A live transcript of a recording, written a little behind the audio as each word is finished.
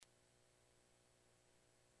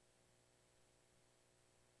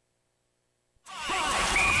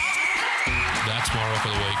That's my rock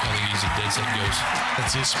of the week. I think he's a dead set goose.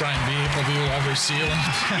 That's it, spraying beer probably all over his ceiling.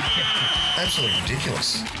 Absolutely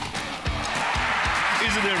ridiculous.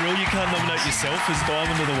 Isn't there a rule you can't nominate yourself as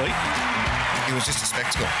Diamond of the Week? It was just a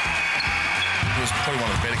spectacle. It was probably one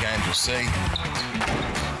of the better games you'll see.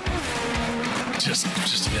 Just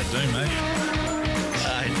about doom, mate.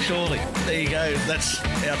 Surely. There you go. That's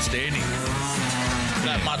outstanding.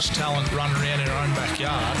 That much talent running around in our own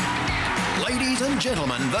backyard. Ladies and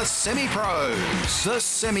gentlemen, the semi-pros. The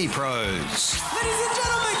semi-pros. Ladies and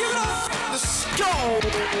gentlemen, give it up. Let's go!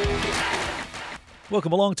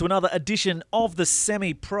 Welcome along to another edition of the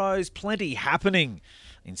Semi-Pros. Plenty happening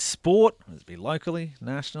in sport, whether it be locally,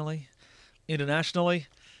 nationally, internationally.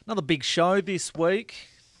 Another big show this week.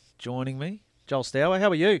 Joining me, Joel Stower. How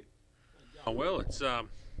are you? Oh, well, it's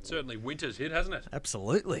certainly winter's hit, hasn't it?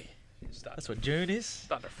 Absolutely. That's what June is.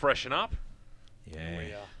 Starting to freshen up. Yeah.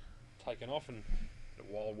 We taken off in the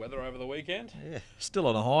wild weather over the weekend. Yeah. Still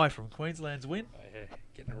on a high from Queensland's win. Yeah,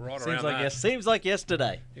 getting right around that. Seems like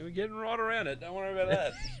yesterday. Yeah, we're getting right around it. Don't worry about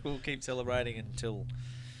that. We'll keep celebrating until...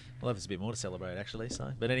 Well, there's a bit more to celebrate, actually.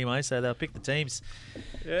 But anyway, so they'll pick the teams.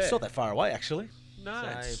 Yeah. It's not that far away, actually. No,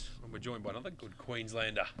 So- and we're joined by another good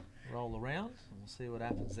Queenslander. Roll around and we'll see what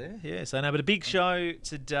happens there. Yeah, so no, but a big show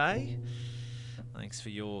today. Thanks for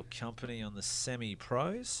your company on the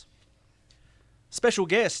Semi-Pros. Special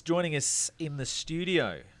guest joining us in the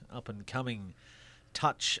studio, up and coming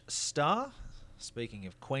touch star. Speaking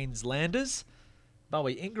of Queenslanders,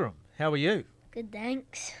 Bowie Ingram. How are you? Good,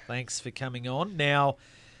 thanks. Thanks for coming on. Now,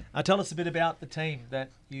 tell us a bit about the team that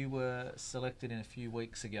you were selected in a few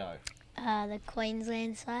weeks ago. The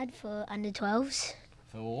Queensland side for under 12s.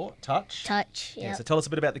 For touch? Touch, Yeah, yeah. so tell us a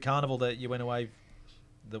bit about the carnival that you went away,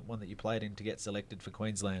 the one that you played in to get selected for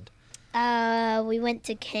Queensland. We went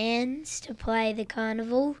to Cairns to play the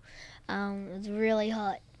carnival. It was really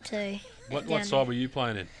hot too. What side were you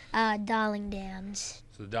playing in? Darling Downs.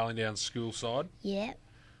 So the Darling Downs school side? Yeah.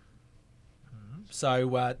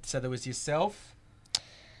 So there was yourself,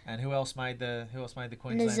 and who else made the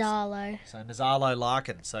Queensland? Nazalo. So Nazalo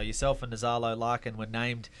Larkin. So yourself and Nazalo Larkin were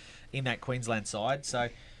named in that Queensland side. So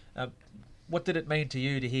what did it mean to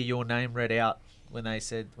you to hear your name read out when they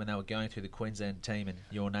were going through the Queensland team and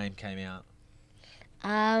your name came out?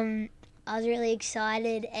 I was really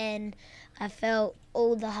excited and I felt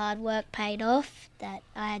all the hard work paid off that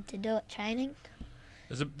I had to do at training.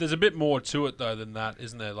 There's a bit more to it, though, than that,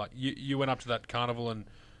 isn't there? Like, you went up to that carnival and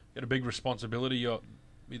you had a big responsibility. You're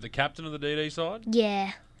the captain of the DD side?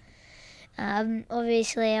 Yeah.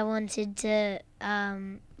 Obviously, I wanted to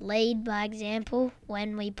lead by example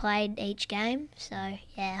when we played each game, so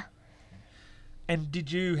yeah. And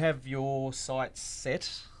did you have your sights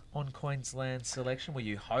set on Queensland selection? Were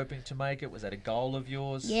you hoping to make it? Was that a goal of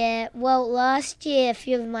yours? Yeah, well, last year a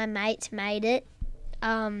few of my mates made it,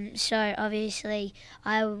 so obviously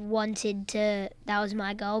I wanted to, that was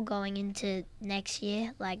my goal going into next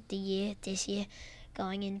year, like this year,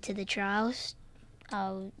 going into the trials.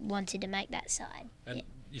 I wanted to make that side. And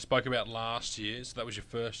you spoke about last year, so that was your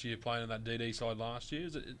first year playing in that DD side last year.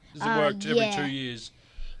 Does it work every 2 years?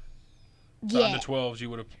 So Yeah. under 12s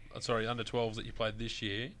under 12s that you played this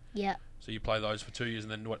year. Yeah. So you play those for 2 years,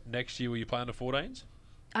 and then what next year will you play under 14s?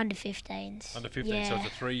 Under 15s. Under 15, so it's a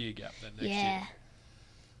 3-year gap then next year.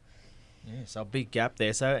 Yeah, so a big gap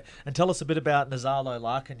there. So, and tell us a bit about Nazalo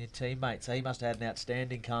Larkin, your teammate. So he must have had an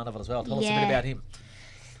outstanding carnival as well. Tell us a bit about him.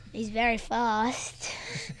 He's very fast.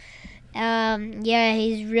 He's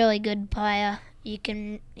a really good player. He's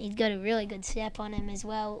got a really good step on him as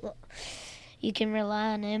well. You can rely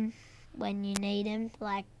on him when you need him.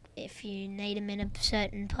 Like, if you need him in a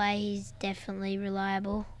certain play, he's definitely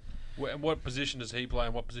reliable. What position does he play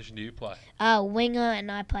and what position do you play? Winger,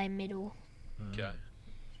 and I play middle. Okay.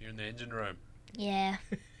 You're in the engine room. Yeah.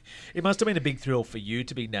 It must have been a big thrill for you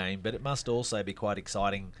to be named, but it must also be quite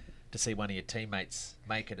exciting to see one of your teammates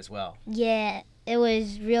make it as well. Yeah, it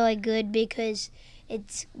was really good because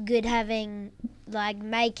it's good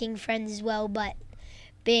making friends as well, but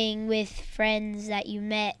being with friends that you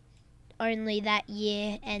met only that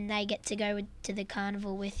year and they get to go to the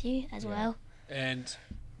carnival with you as well. And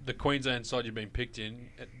the Queensland side you've been picked in,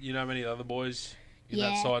 you know many other boys in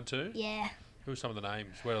that side too? Yeah. Who are some of the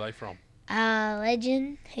names? Where are they from?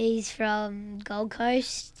 Legend, he's from Gold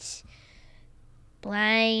Coast.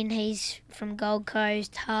 Blaine, he's from Gold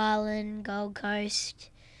Coast. Harlan, Gold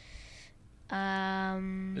Coast.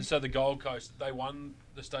 And so the Gold Coast, they won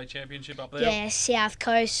the state championship up there? Yeah, South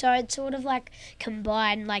Coast. So it's sort of like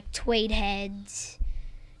combined, like Tweed Heads,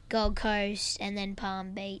 Gold Coast, and then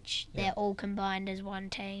Palm Beach. Yeah. They're all combined as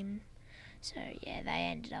one team. So, yeah, they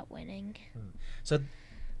ended up winning. So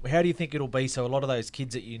how do you think it'll be? So a lot of those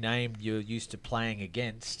kids that you named, you're used to playing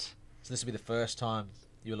against. So this will be the first time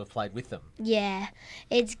you'll have played with them. Yeah,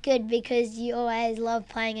 it's good because you always love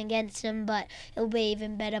playing against them, but it'll be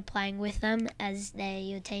even better playing with them as they're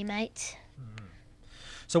your teammates.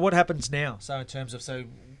 So what happens now? So in terms of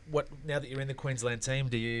what now that you're in the Queensland team,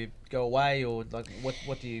 do you go away or like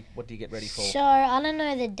what do you get ready for? So I don't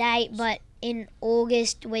know the date, but in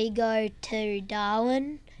August we go to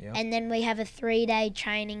Darwin, and then we have a 3-day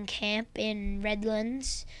training camp in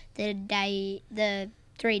Redlands. The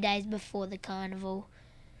 3 days before the carnival.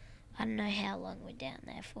 I don't know how long we're down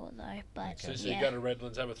there for though, but So you go to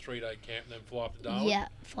Redlands, have a 3-day camp, then fly up to Darwin? Yeah,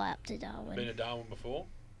 fly up to Darwin. Been to Darwin before?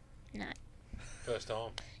 No. First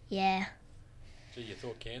time? Yeah. Gee, you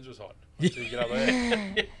thought Cairns was hot until you get up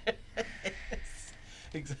there.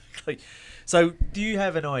 Exactly. So do you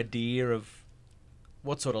have an idea of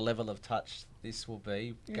what sort of level of touch this will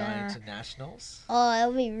be going to nationals? Oh,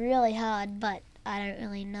 it'll be really hard, but I don't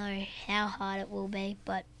really know how hard it will be,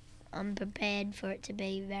 but I'm prepared for it to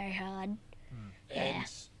be very hard. Yeah. And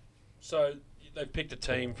so they've picked a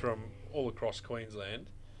team from all across Queensland.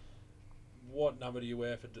 What number do you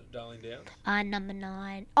wear for Darling Downs? Number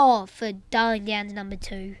 9. Oh, for Darling Downs, number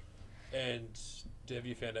 2. And have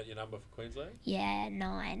you found out your number for Queensland? Yeah,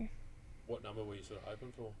 9. What number were you sort of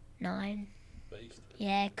hoping for? 9. Beast.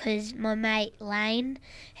 Yeah, because my mate Lane,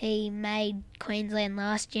 he made Queensland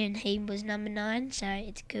last year and he was number 9, so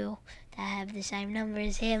it's cool to have the same number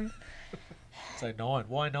as him. So 9.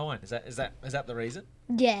 Why 9? Is that the reason?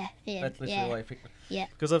 Yeah. That's literally why you picked it. Yeah.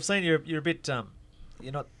 Because I've seen you're a bit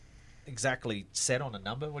you're not exactly set on a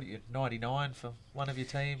number. What are you, 99 for one of your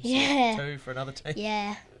teams? Yeah. 2 for another team?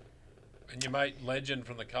 Yeah. And your mate Legend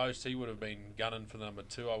from the coast, he would have been gunning for number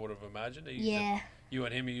 2, I would have imagined. Yeah. You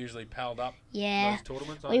and him are usually palled up Yeah. those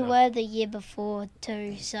tournaments, We aren't were the year before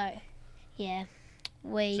too, so yeah.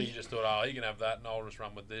 So you just thought, oh, he can have that and I'll just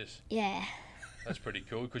run with this. Yeah. That's pretty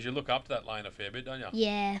cool because you look up to that Lane a fair bit, don't you?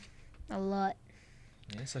 Yeah, a lot.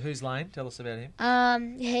 Yeah. So who's Lane? Tell us about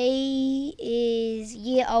him. He is a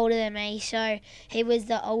year older than me, so he was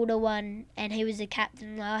the older one and he was the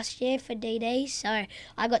captain last year for DD, so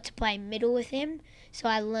I got to play middle with him, so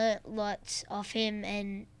I learnt lots off him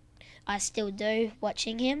and I still do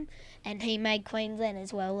watching him, and he made Queensland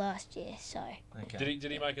as well last year, so. Okay.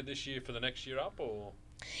 Did he make it this year for the next year up or?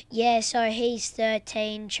 Yeah, so he's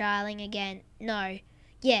 13 trialling again. No.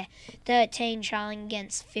 Yeah, 13 trialling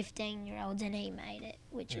against 15-year-olds and he made it,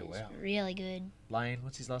 which is really good. Lane,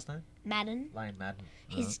 what's his last name? Madden. Lane Madden.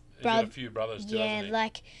 His He's got a few brothers too, yeah, hasn't he?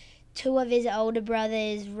 like 2 of his older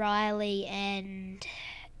brothers, Riley and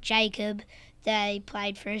Jacob, they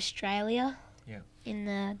played for Australia in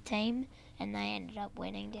the team and they ended up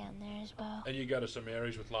winning down there as well. And you go to St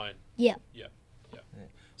Mary's with Lane? Yeah. Yeah.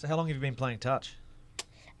 So how long have you been playing touch?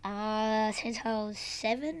 Since I was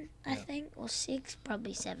 7, I think, or 6,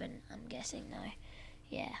 probably 7, I'm guessing though.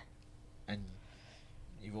 Yeah. And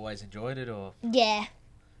you've always enjoyed it, or? Yeah.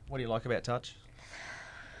 What do you like about touch?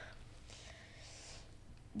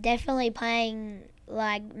 Definitely playing,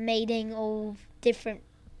 like meeting all different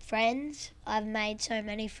friends. I've made so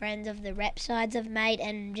many friends of the rep sides I've made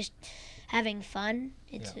and just having fun.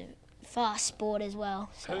 It's a fast sport as well.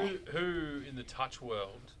 So. Who in the touch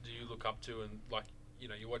world do you look up to and like, you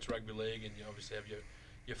know, you watch rugby league and you obviously have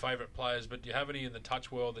your favourite players, but do you have any in the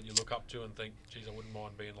touch world that you look up to and think, geez, I wouldn't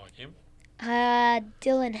mind being like him?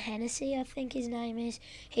 Dylan Hennessy, I think his name is.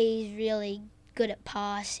 He's really good at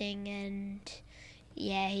passing and,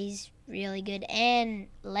 yeah, he's really good. And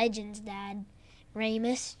Legend's dad,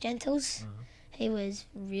 Remus Gentles, he was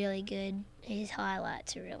really good. His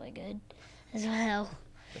highlights are really good as well.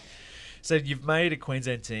 So you've made a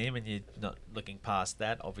Queensland team and you're not looking past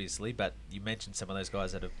that, obviously, but you mentioned some of those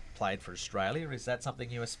guys that have played for Australia. Is that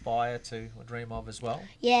something you aspire to or dream of as well?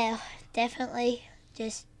 Yeah, definitely.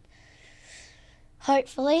 Just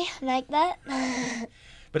hopefully make that.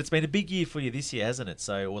 But it's been a big year for you this year, hasn't it?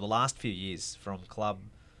 So, or the last few years, from club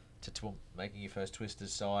to making your first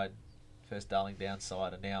Twisters side, first Darling Downs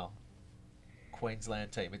side, and now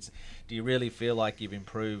Queensland team. Do you really feel like you've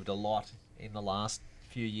improved a lot in the last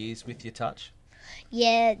few years with your touch?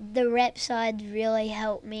 Yeah, the rep side really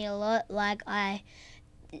helped me a lot. Like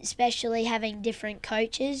especially having different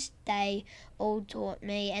coaches, they all taught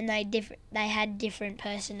me, and they had different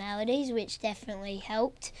personalities, which definitely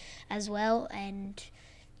helped as well. And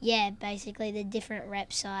yeah, basically the different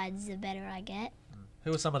rep sides, the better I get.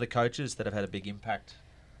 Who are some of the coaches that have had a big impact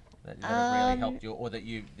that have really helped you, or that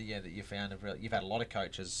you found have really? You've had a lot of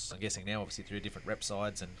coaches, I'm guessing now, obviously through different rep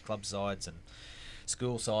sides and club sides and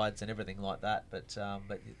school sides and everything like that. But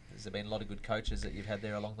has there been a lot of good coaches that you've had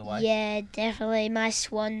there along the way? Yeah, definitely. My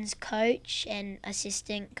Swans coach and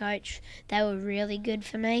assistant coach, they were really good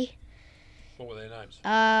for me. What were their names?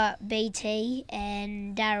 BT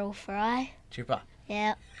and Daryl Fry. Chipper.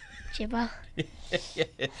 Yeah, Chipper. Yeah.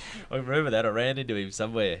 I remember that. I ran into him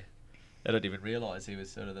somewhere. I didn't even realise he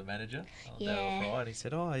was sort of the manager. Daryl Fry, and he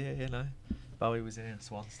said, no, Bowie was in our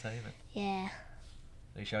Swans team. Yeah.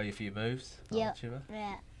 Did he show you a few moves? Yeah. Chipper?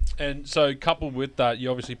 Yeah. And so, coupled with that,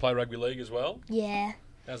 you obviously play rugby league as well. Yeah.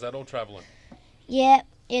 How's that all travelling? Yeah,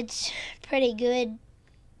 it's pretty good.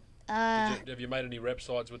 Have you made any rep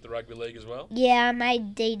sides with the rugby league as well? Yeah, I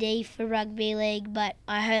made DD for rugby league, but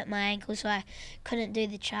I hurt my ankle, so I couldn't do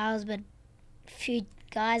the trials. But a few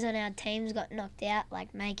guys on our teams got knocked out,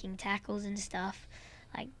 like making tackles and stuff.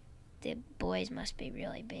 Like, the boys must be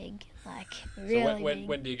really big. Like, really so big.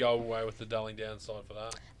 when do you go away with the Darling Downs side for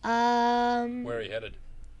that? Where are you headed?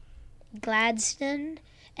 Gladstone,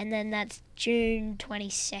 and then that's June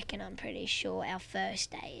 22nd, I'm pretty sure our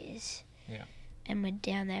first day is. Yeah. And we're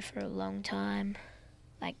down there for a long time,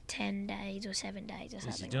 like 10 days or 7 days or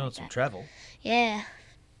something. You're doing like some that. travel. Yeah.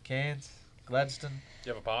 Cairns, Gladstone. Do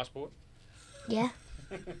you have a passport? Yeah.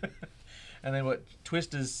 And then what?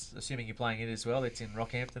 Twisters, assuming you're playing it as well, it's in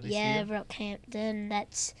Rockhampton this year? Yeah, Rockhampton.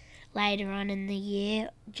 That's later on in the year,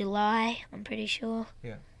 July, I'm pretty sure.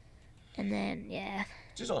 Yeah. And then, yeah.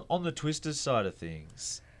 Just on the Twisters side of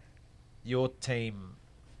things, your team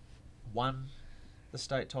won the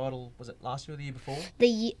state title, was it last year or the year before?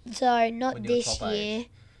 So, not When you were this top year. age.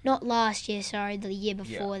 Not last year, sorry, the year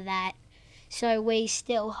before that. So, we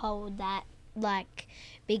still hold that,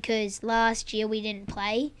 because last year we didn't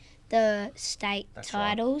play the state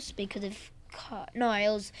titles because of... it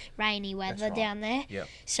was rainy weather down there. Yep.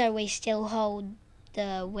 So, we still hold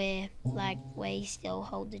we still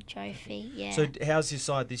hold the trophy, yeah. So how's your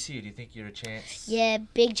side this year? Do you think you're a chance? Yeah,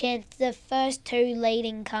 big chance. The first two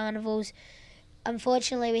leading carnivals,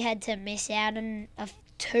 unfortunately, we had to miss out on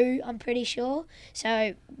two, I'm pretty sure.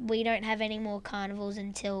 So we don't have any more carnivals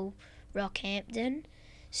until Rockhampton.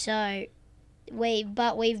 So we've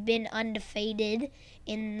been undefeated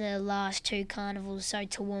in the last two carnivals, so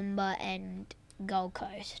Toowoomba and Gold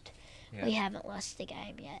Coast. Yeah. We haven't lost the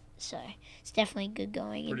game yet, so it's definitely good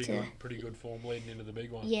going into... Pretty good form leading into the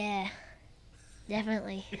big one. Yeah,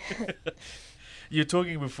 definitely. You were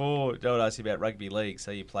talking before, I would ask you about rugby league.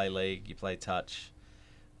 So you play league, you play touch.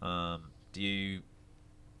 Do you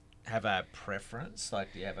have a preference?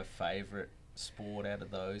 Like, do you have a favourite sport out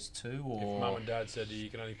of those two? Or if Mum and Dad said you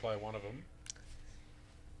can only play one of them,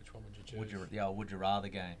 which one would you choose? Would you rather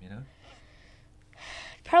game, you know?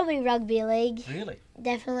 Probably rugby league. Really?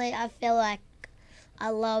 Definitely. I feel like I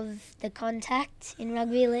love the contact in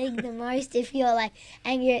rugby league the most. If you're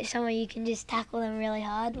angry at someone, you can just tackle them really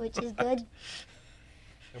hard, which is good.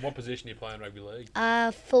 And what position do you play in rugby league?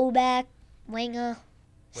 Fullback, winger,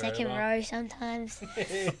 second Wherever. row sometimes.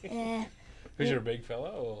 Yeah. Because you're a big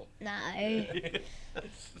fella, or? No.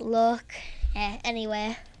 Look,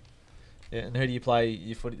 anywhere. Yeah, and who do you play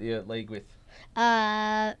your league with?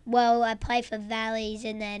 Well, I play for Valleys,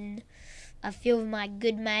 and then a few of my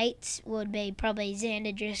good mates would be probably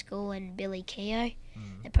Xander Driscoll and Billy Keogh.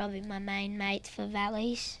 They're probably my main mates for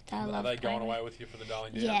Valleys. Are they going away with you for the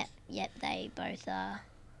Darling Downs? Yeah, they both are.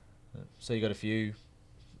 So you got a few.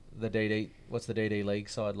 The DD, what's the DD league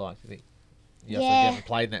side like? You haven't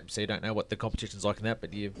played in that, so you don't know what the competition's like in that.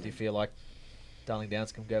 But do you feel like Darling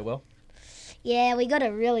Downs can go well? Yeah, we got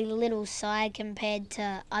a really little side compared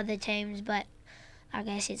to other teams, but I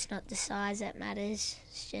guess it's not the size that matters.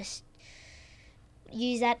 It's just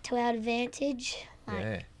use that to our advantage.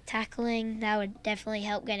 Tackling, that would definitely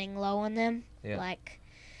help getting low on them. Yeah.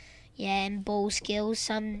 And ball skills.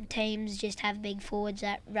 Some teams just have big forwards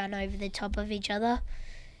that run over the top of each other,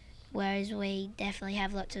 whereas we definitely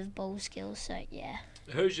have lots of ball skills, so yeah.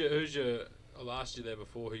 Who's your I asked you there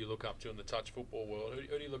before who you look up to in the touch football world.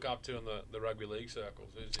 Who do you look up to in the rugby league circles?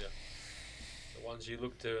 Who's the ones you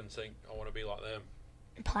look to and think, I want to be like them?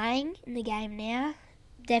 Playing in the game now,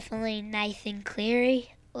 definitely Nathan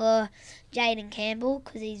Cleary or Jaden Campbell,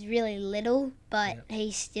 because he's really little, but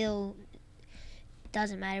he still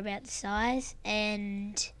doesn't matter about the size.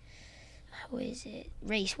 And who is it?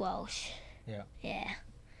 Reece Walsh. Yeah. Yeah.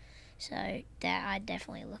 So that I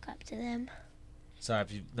definitely look up to them. So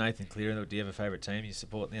if you Nathan Cleary, do you have a favourite team you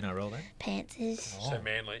support in the NRL then? Panthers. So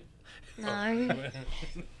Manly. No.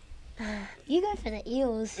 You go for the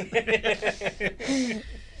Eels.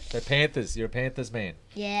 So Panthers, you're a Panthers man.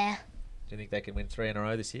 Yeah. Do you think they can win 3 in a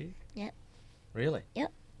row this year? Yep. Really?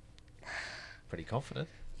 Yep. Pretty confident.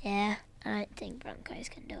 Yeah. I don't think Broncos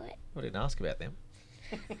can do it. I didn't ask about them.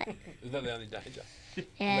 Is that the only danger?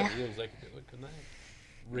 Yeah. The Eels, they could do it, couldn't they?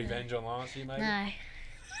 Revenge on last year, maybe?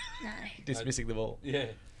 No. Dismissing the ball. Yeah.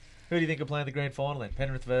 Who do you think will play in the grand final then?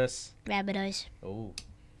 Penrith versus... Rabbitohs. Oh.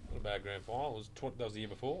 Not a bad grand final. That was the year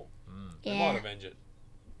before. They Yeah. might avenge it.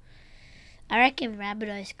 I reckon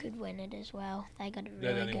Rabbitohs could win it as well. They got a really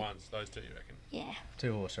They're the only good... ones, those two, you reckon? Yeah.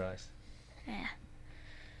 2-horse race. Yeah.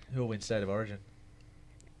 Who will win State of Origin?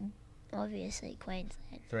 Obviously,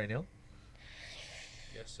 Queensland. 3-0?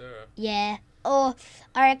 Yes, sir. Yeah. Or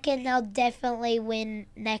I reckon they'll definitely win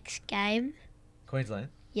next game. Queensland?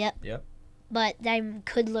 Yep. Yep. But they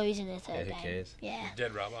could lose in the Yeah, third who game. cares? Yeah.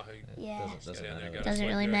 Dead rubber. Yeah. Doesn't Get down there, matter. go to Doesn't sleep,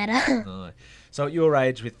 really yeah. matter. No. So at your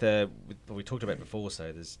age, with what we talked about before,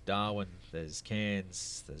 so there's Darwin, there's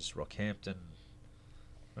Cairns, there's Rockhampton.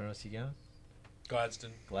 Where else are you going?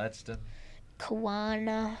 Gladstone.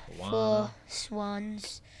 Kawana for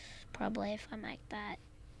Swans, probably if I make that.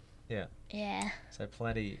 Yeah. Yeah. So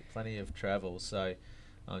plenty of travel. So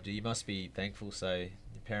you must be thankful. So your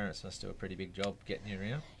parents must do a pretty big job getting you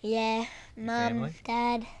around. Yeah. Mum, family?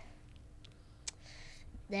 Dad,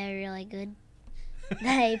 they're really good.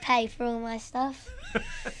 They pay for all my stuff.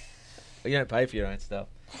 You don't pay for your own stuff.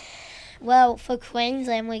 Well, for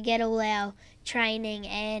Queensland, we get all our training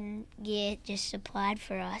and gear just supplied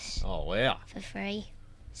for us Oh wow. for free.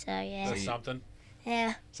 So yeah. That's something.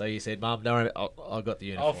 Yeah. So you said, Mum, don't worry, I've got the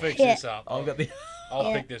uniform. I'll fix Yeah. this up. I'll get the.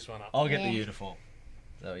 I'll pick this one up. I'll get the Yeah. uniform.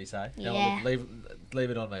 Is that what you say? No, Yeah. look,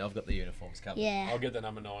 leave it on me. I've got the uniforms covered. Yeah. I'll get the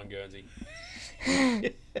number 9 Guernsey.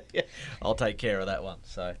 I'll take care of that one.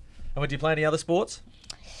 So, and do you play any other sports?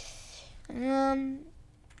 You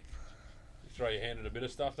throw your hand at a bit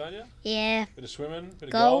of stuff, don't you? Yeah. Bit of swimming, bit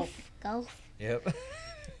of golf. Golf. Yep.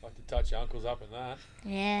 Like to touch your uncles up in that.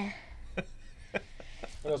 Yeah.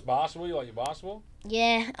 What else? Basketball? You like your basketball?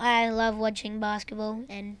 Yeah, I love watching basketball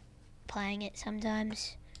and playing it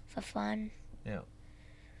sometimes for fun. Yeah.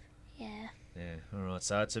 Yeah. Yeah. All right.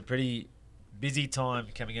 So it's a pretty busy time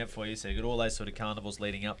coming up for you. So you've got all those sort of carnivals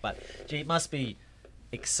leading up. But gee, it must be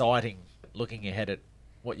exciting looking ahead at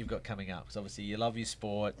what you've got coming up. Because obviously you love your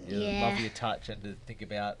sport, you Yeah. love your touch, and to think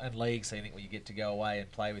about and league. So you think, well, you get to go away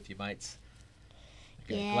and play with your mates.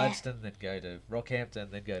 Go to Yeah. Gladstone, then go to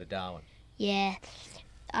Rockhampton, then go to Darwin. Yeah.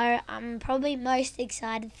 I'm probably most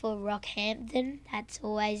excited for Rockhampton. That's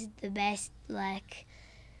always the best. Like,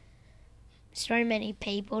 so many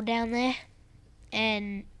people down there.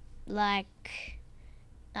 And, like,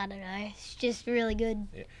 I don't know. It's just really good.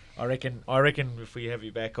 Yeah. I reckon if we have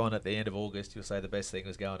you back on at the end of August, you'll say the best thing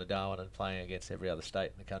was going to Darwin and playing against every other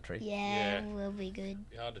state in the country. Yeah, Yeah. it will be good.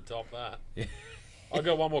 Be hard to top that. Yeah. I've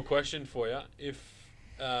got one more question for you. If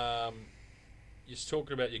you're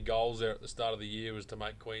talking about your goals there at the start of the year was to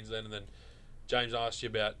make Queensland, and then James asked you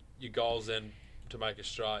about your goals then to make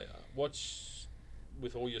Australia. What's,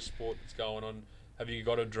 with all your sport that's going on, have you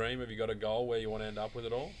got a dream? Have you got a goal where you want to end up with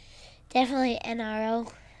it all? Definitely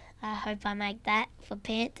NRL. I hope I make that for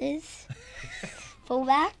Panthers.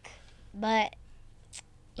 Fullback. But,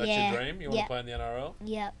 That's yeah. your dream? You want to play in the NRL?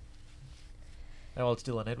 Yep. How old's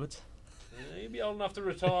Dylan Edwards? Yeah, you'd be old enough to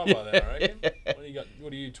retire by then, I reckon.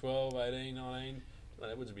 What are you, 12, 18, 19?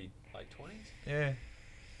 That would be late 20s. Yeah.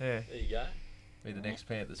 Yeah. There you go. Be the next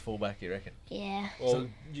Panthers fullback, you reckon? Yeah. Well,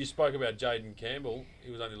 you spoke about Jaden Campbell.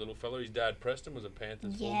 He was only a little fella. His dad, Preston, was a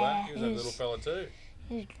Panthers fullback. He was only a little fella too.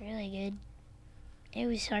 He was really good. He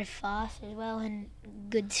was so fast as well and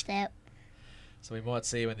good step. So we might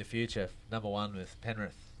see you in the future, number 1 with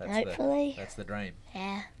Penrith. Hopefully. That's the dream.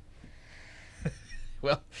 Yeah.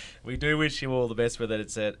 Well, we do wish you all the best with it.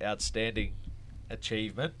 It's an outstanding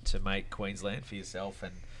achievement to make Queensland for yourself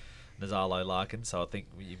and Nazalo Larkin. So I think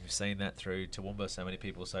you've seen that through Toowoomba. So many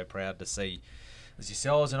people are so proud to see as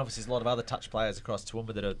yourselves, and obviously there's a lot of other touch players across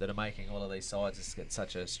Toowoomba that are making all of these sides. It's got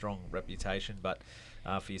such a strong reputation. But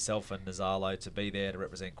for yourself and Nazalo to be there to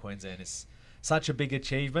represent Queensland is such a big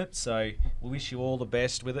achievement. So we wish you all the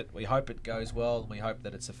best with it. We hope it goes well, and we hope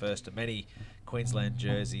that it's the first of many Queensland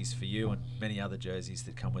jerseys for you and many other jerseys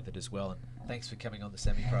that come with it as well. And thanks for coming on the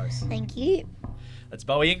Semi-Pros. Thank you. That's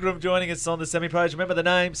Bowie Ingram joining us on the Semi-Pros. Remember the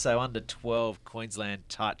name, so under 12 Queensland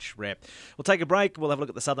touch rep. We'll take a break. We'll have a look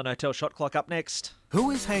at the Southern Hotel shot clock up next.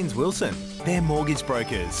 Who is Haynes Wilson? They're mortgage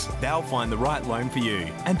brokers. They'll find the right loan for you,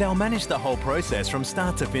 and they'll manage the whole process from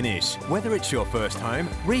start to finish. Whether it's your first home,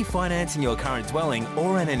 refinancing your current dwelling,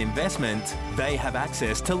 or in an investment, they have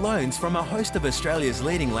access to loans from a host of Australia's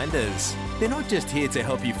leading lenders. They're not just here to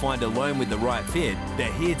help you find a loan with the right fit,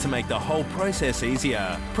 they're here to make the whole process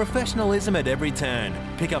easier. Professionalism at every turn.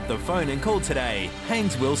 Pick up the phone and call today.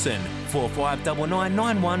 Haynes Wilson, 4599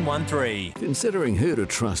 9113. Considering who to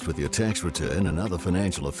trust with your tax return and other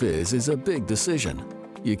financial affairs is a big decision.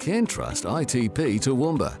 you can trust ITP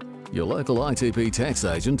Toowoomba. Your local ITP tax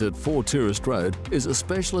agent at 4 Tourist Road is a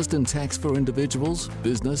specialist in tax for individuals,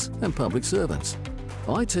 business and public servants.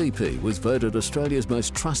 ITP was voted Australia's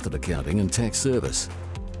most trusted accounting and tax service.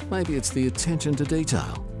 Maybe it's the attention to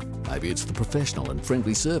detail. Maybe it's the professional and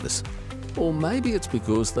friendly service. Or maybe it's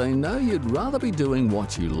because they know you'd rather be doing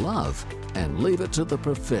what you love and leave it to the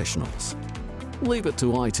professionals. Leave it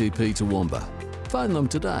to ITP Toowoomba. Phone them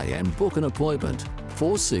today and book an appointment.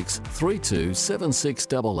 4632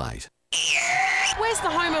 7688. Where's the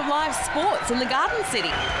home of live sports in the Garden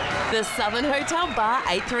City? The Southern Hotel Bar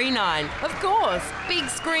 839. Of course. Big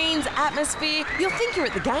screens, atmosphere. You'll think you're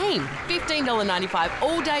at the game. $15.95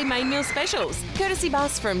 all-day main meal specials. Courtesy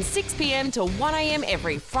bus from 6 p.m. to 1 a.m.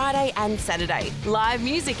 every Friday and Saturday. Live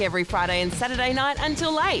music every Friday and Saturday night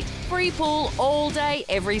until late. Free pool all day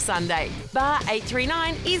every Sunday. Bar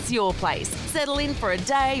 839 is your place. Settle in for a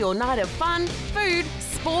day or night of fun, food,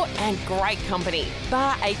 sport and great company.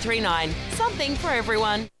 Bar 839. Something for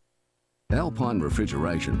everyone. Alpine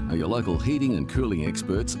Refrigeration are your local heating and cooling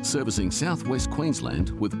experts servicing southwest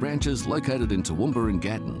Queensland with branches located in Toowoomba and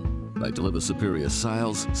Gatton. They deliver superior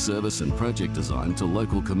sales, service and project design to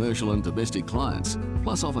local commercial and domestic clients,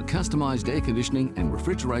 plus offer customised air conditioning and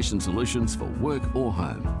refrigeration solutions for work or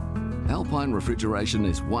home. Alpine Refrigeration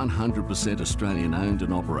is 100% Australian owned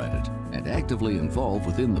and operated and actively involved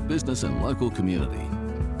within the business and local community.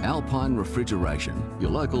 Alpine Refrigeration, your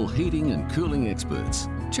local heating and cooling experts.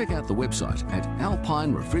 Check out the website at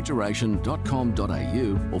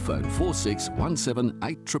alpinerefrigeration.com.au or phone 4617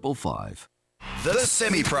 8555. The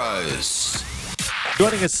Semi-Pros.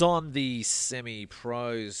 Joining us on the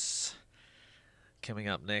Semi-Pros, coming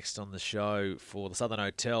up next on the show for the Southern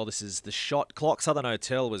Hotel, this is the Shot Clock. Southern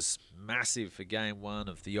Hotel was massive for Game 1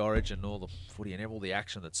 of the Origin, all the footy and all the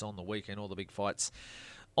action that's on the weekend, all the big fights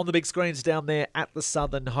on the big screens down there at the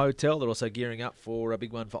Southern Hotel. They're also gearing up for a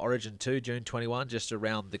big one for Origin 2, June 21, just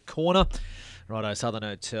around the corner. Righto, Southern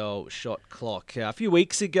Hotel Shot Clock. A few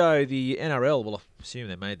weeks ago, the NRL, well, I assume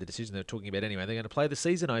they made the decision they were talking about anyway, they're going to play the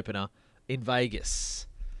season opener in Vegas.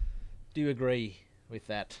 Do you agree with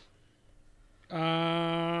that?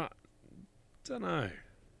 Don't know.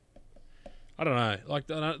 I don't know. Like,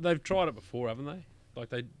 they've tried it before, haven't they? Like,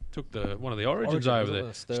 they took one of the Origins over there.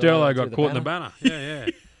 Sterlo got caught in the banner. Yeah.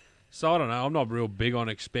 So I don't know. I'm not real big on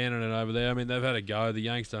expanding it over there. I mean, they've had a go. The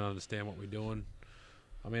Yanks don't understand what we're doing.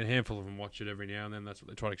 I mean, a handful of them watch it every now and then. That's what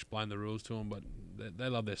they try to explain the rules to them. But they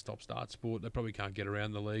love their stop-start sport. They probably can't get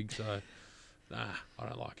around the league. So, I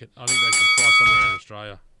don't like it. I think they should try somewhere in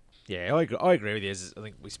Australia. Yeah, I agree with you. I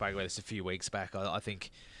think we spoke about this a few weeks back. I think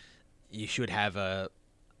you should have a...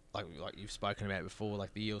 Like you've spoken about before,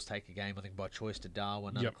 like the Eels take a game, I think, by choice to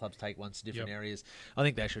Darwin. Other clubs take ones to different areas. I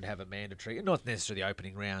think they should have a mandatory, not necessarily the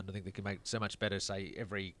opening round. I think they could make it so much better, say,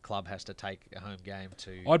 every club has to take a home game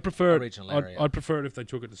to a regional area. I'd prefer it if they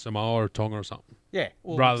took it to Samoa or Tonga or something. Yeah.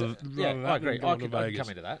 Well, rather than I agree. I can come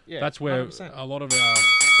into that. Yeah, that's where 100%. a lot of our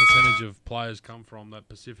percentage of players come from, that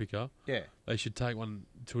Pacifica. Yeah. They should take one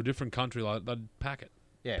to a different country. Like, they'd pack it.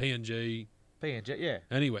 Yeah. PNG, yeah.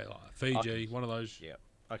 Anywhere, like Fiji, one of those. Yeah.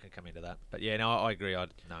 I can come into that. But yeah, no, I agree. No.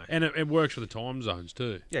 And it works for the time zones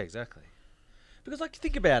too. Yeah, exactly. Because, like,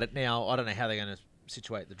 think about it now, I don't know how they're going to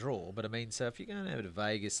situate the draw, but I mean, so if you're going over to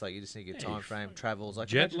Vegas, like, you just need to get time frame, travels, like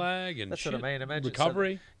jet lag and that's what I mean. Imagine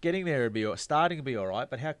recovery. So getting there would be starting to be all right,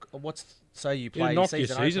 but you play knock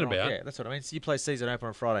season your season opener about. Yeah, that's what I mean. So you play season opener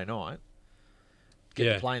on Friday night,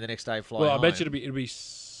 get the plane the next day, fly home. Well, I bet you it'll be.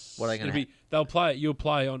 What are they going to? They'll play. You'll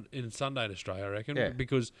play in Sunday in Australia, I reckon. Yeah.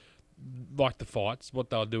 Because, like the fights, what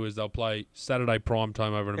they'll do is they'll play Saturday prime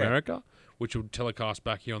time over in America, which will telecast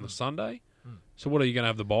back here on the Sunday. So what, are you going to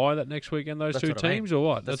have the bye that next weekend, those two teams, or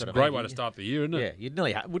what? That's a great way to start the year, isn't it? Yeah, you'd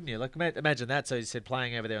nearly wouldn't you? Like, imagine that. So you said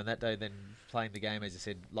playing over there on that day, then playing the game, as you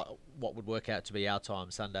said, like what would work out to be our time,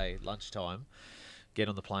 Sunday lunchtime, get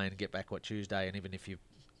on the plane, get back, Tuesday, and even if you're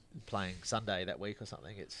playing Sunday that week or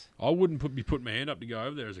something, it's... I wouldn't be putting my hand up to go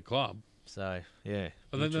over there as a club. So, yeah.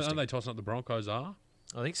 Aren't they tossing up the Broncos are?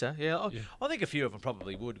 I think so, yeah. I think a few of them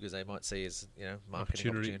probably would, because they might see as,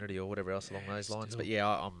 marketing opportunity or whatever else along those lines. But yeah,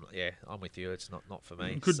 I'm with you. It's not for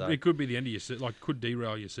me. It could be the end of your season, could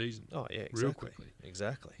derail your season. Oh yeah, exactly. Real quickly.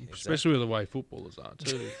 Exactly. Especially with the way footballers are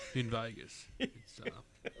too in Vegas. It's a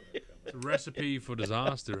recipe for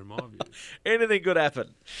disaster in my view. Anything could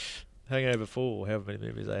happen. Hangover 4, however many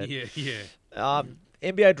movies they had. Yeah.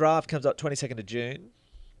 NBA draft comes up 22nd of June.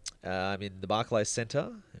 In the Barclays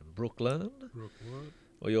Centre in Brooklyn.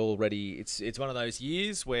 We already, it's one of those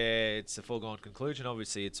years where it's a foregone conclusion.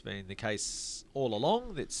 Obviously, it's been the case all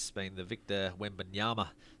along. It's been the Victor Wembanyama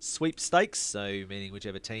sweepstakes, so meaning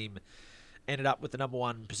whichever team ended up with the number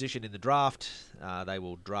 1 position in the draft. They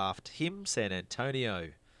will draft him. San Antonio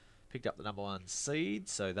picked up the number 1 seed,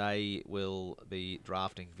 so they will be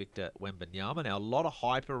drafting Victor Wembanyama. Now, a lot of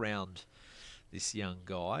hype around this young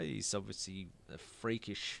guy. He's obviously a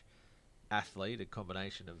freakish athlete, a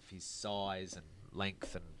combination of his size and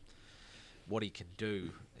length and what he can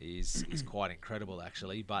do is quite incredible,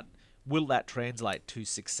 actually. But will that translate to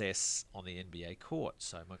success on the NBA court?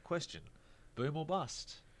 So my question, boom or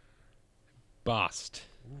bust? Bust.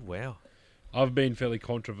 Ooh, wow. I've been fairly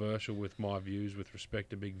controversial with my views with respect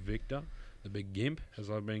to Big Victor, the Big Gimp, as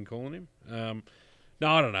I've been calling him. No,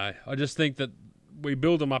 I don't know. I just think that we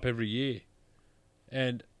build them up every year.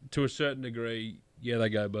 And to a certain degree, yeah, they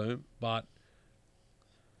go boom. But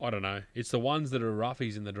I don't know. It's the ones that are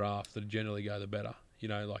roughies in the draft that generally go the better. You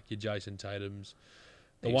know, like your Jason Tatums.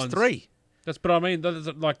 The ones 3. But I mean, that's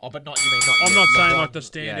like. Oh, but not you mean not. I'm yet. not saying LeBron, like the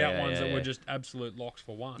standout ones that were just absolute locks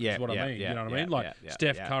for one. Yeah, is what I mean. yeah, you know what yeah, I mean? Like yeah,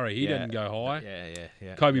 Steph yeah, Curry, he yeah, didn't go high.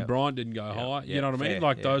 Yeah. Kobe Bryant didn't go high. Yeah, You know what I mean? fair,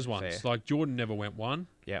 Like yeah, those ones. fair. Like Jordan never went 1.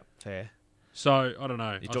 Yeah, fair. So I don't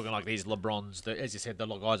know. You're talking like these LeBrons, as you said, the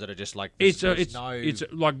guys that are just like. It's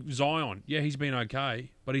like Zion. Yeah, he's been okay,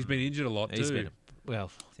 but he's been injured a lot He's too. been,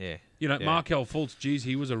 well, yeah. You know, yeah. Markelle Fultz, geez,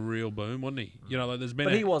 he was a real boom, wasn't he? You know, like there's been.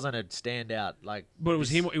 But he wasn't a standout like. But it was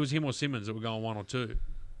him. It was him or Simmons that were going 1 or 2.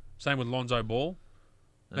 Same with Lonzo Ball.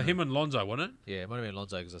 No, him and Lonzo, wasn't it? Yeah, it might have been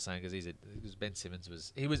Lonzo because I was saying because Ben Simmons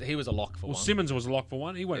was he was a lock for one. Well, Simmons was a lock for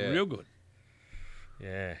 1. He went real good.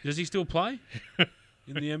 Yeah. Does he still play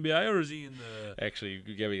in the NBA or is he in the? Actually,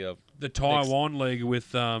 you gave me the Taiwan League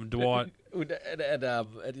with Dwight.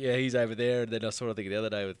 And yeah, he's over there. And then I saw, I think, the other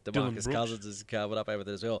day with DeMarcus Cousins is coming up over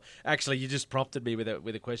there as well. Actually, you just prompted me with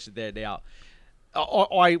a question there. Now,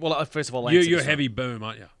 first of all, you're heavy boom,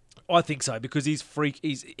 aren't you? I think so because he's freak.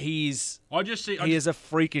 He has a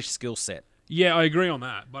freakish skill set. Yeah, I agree on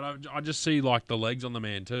that, but I just see like the legs on the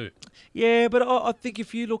man too. Yeah, but I think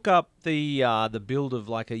if you look up the build of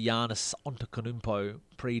like a Giannis Antetokounmpo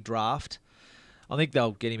pre-draft, I think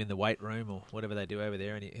they'll get him in the weight room or whatever they do over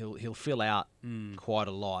there, and he'll fill out quite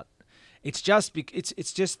a lot. It's just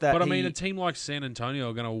that. But I mean, a team like San Antonio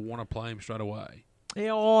are going to want to play him straight away.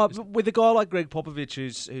 Yeah, with a guy like Greg Popovich,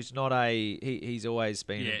 who's not he's always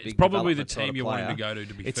been a big. It's probably the team you want him to go to.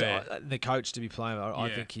 To be fair, the coach to be playing. I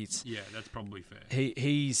think he's. Yeah, that's probably fair.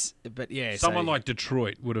 But yeah, someone like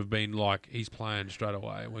Detroit would have been like, he's playing straight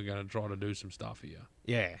away. We're going to try to do some stuff here.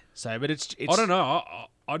 Yeah. So, but it's I don't know.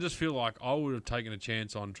 I just feel like I would have taken a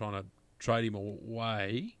chance on trying to trade him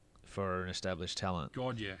away for an established talent.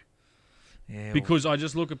 God, yeah. Yeah. Because I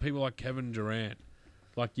just look at people like Kevin Durant.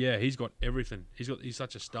 Like, yeah, he's got everything. He's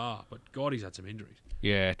such a star, but God, he's had some injuries.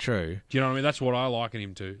 Yeah, true. Do you know what I mean? That's what I liken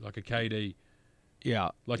him to, like a KD. Yeah,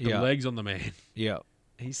 like the legs on the man. Yeah,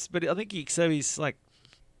 but I think he's like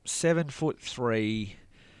 7'3".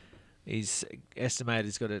 He's estimated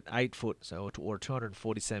he's got an 8 foot or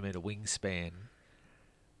 240 centimeter wingspan,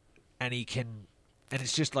 and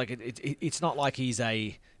it's just like it's not like he's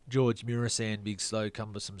a George Murassan, big, slow,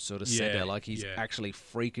 cumbersome sort of centre. Like he's actually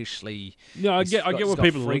freakishly. No, I get what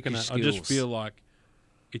people are looking at. Skills. I just feel like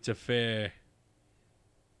it's a fair.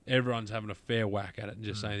 Everyone's having a fair whack at it and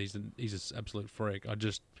just saying he's an absolute freak.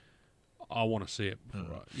 I want to see it.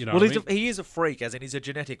 You know, he is a freak, as in he's a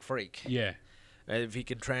genetic freak. Yeah. If he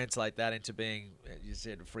can translate that into being, as you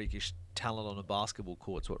said, a freakish talent on a basketball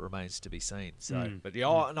court, it's what remains to be seen. So, but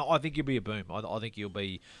I think he'll be a boom. I think he'll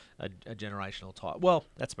be a generational type. Well,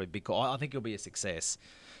 that's a big call. I think he'll be a success.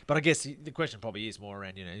 But I guess the question probably is more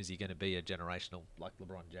around, is he going to be a generational like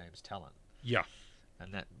LeBron James talent? Yeah.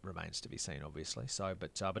 And that remains to be seen, obviously. So,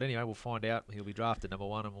 but anyway, we'll find out. He'll be drafted number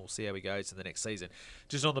 1, and we'll see how he goes in the next season.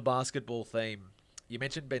 Just on the basketball theme, you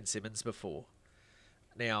mentioned Ben Simmons before.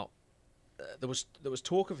 Now, there was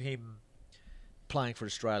talk of him playing for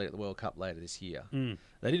Australia at the World Cup later this year.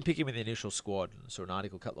 They didn't pick him in the initial squad. I saw an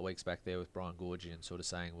article a couple of weeks back there with Brian Goorjian sort of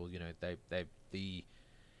saying, well,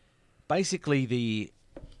 basically the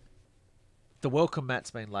welcome mat's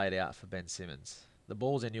been laid out for Ben Simmons. The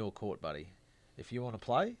ball's in your court, buddy. If you want to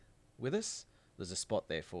play with us, there's a spot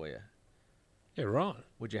there for you. Yeah, right.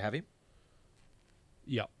 Would you have him?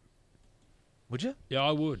 Yep. Would you? Yeah,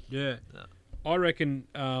 I would. Yeah. No. I reckon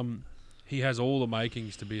he has all the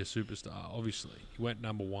makings to be a superstar, obviously. He went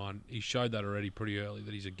number 1. He showed that already pretty early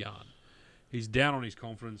that he's a gun. He's down on his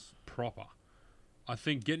confidence proper. I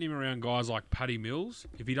think getting him around guys like Patty Mills,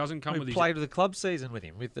 if he doesn't come with his... played with the club season with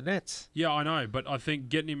him, with the Nets. Yeah, I know, but I think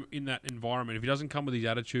getting him in that environment, if he doesn't come with his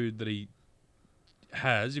attitude that he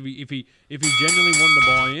has, if he genuinely wanted to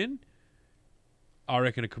buy in, I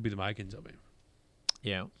reckon it could be the makings of him.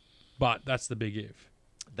 Yeah. But that's the big if.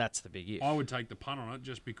 That's the big if. I would take the punt on it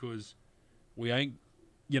just because We ain't,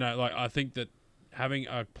 I think that having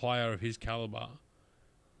a player of his caliber,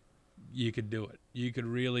 you could do it. You could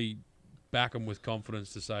really back him with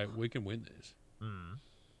confidence to say, we can win this. Mm.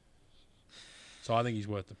 So I think he's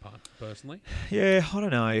worth the punt, personally. Yeah, I don't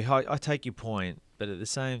know. I take your point, but at the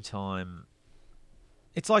same time,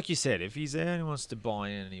 it's like you said. If he's there and he wants to buy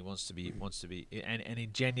in, and he wants to be, and he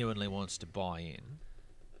genuinely wants to buy in,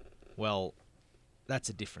 well, that's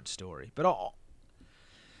a different story. But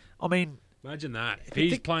I mean, imagine that if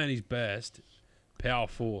he's playing his best, power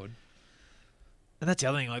forward, and that's the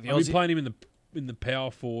other thing. Like I'll be playing him in the power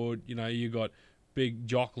forward. You got big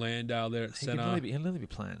Jock Landale there at centre. He'll only be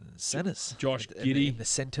playing centres. Josh Giddey in the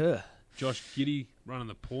centre. Josh Giddey running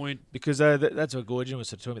the point. Because that's what Gorgian was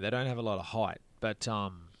sort of talking about. They don't have a lot of height, but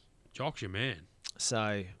Jock's your man.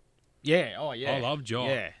 So, yeah. Oh, yeah. I love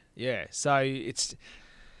Jock. Yeah. So it's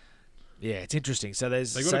interesting. So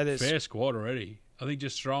there's they got a fair squad already. I think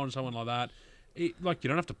just throwing someone like that, you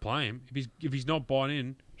don't have to play him if he's not buying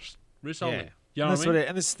in. Resolve it. You know what I mean?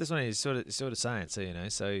 And that's what he's sort of saying. So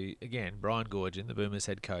So again, Brian Gorgian, the Boomers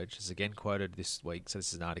head coach, is again quoted this week. So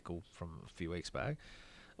this is an article from a few weeks back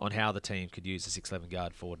on how the team could use the 6'11"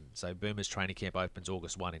 guard forward. So Boomers training camp opens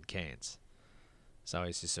August 1 in Cairns. So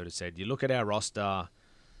he's just sort of said, you look at our roster,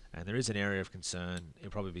 and there is an area of concern. It'll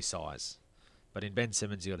probably be size. But in Ben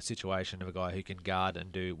Simmons, you've got a situation of a guy who can guard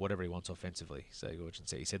and do whatever he wants offensively. So Gorgian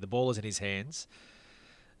said, he said the ball is in his hands,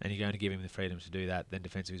 and you're going to give him the freedom to do that. Then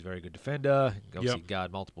defensively, he's a very good defender. He can obviously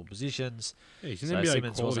guard multiple positions. Yeah, he's an so NBA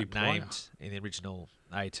Simmons quality wasn't player. named in the original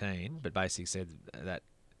 18, but basically said that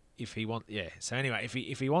if he wants, So anyway,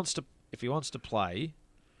 if he wants to play,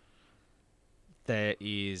 there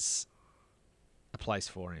is a place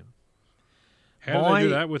for him. How do they do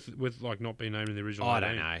that with like not being named in the original? I 18?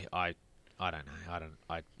 don't know. I don't know. I don't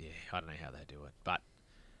know how they do it. But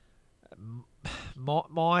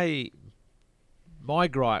my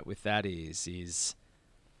gripe with that is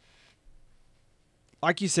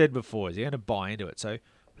like you said before, is you're going to buy into it. So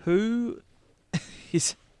who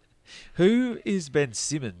is Ben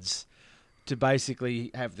Simmons to basically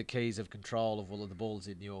have the keys of control of all of the balls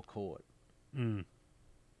in your court? Mm.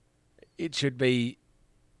 It should be,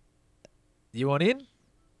 you want in?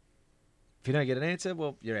 If you don't get an answer,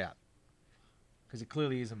 well, you're out. Because he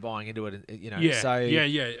clearly isn't buying into it, Yeah, So,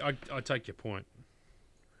 I take your point.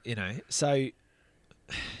 So,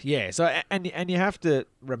 yeah. So, and you have to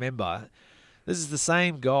remember, this is the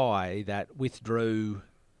same guy that withdrew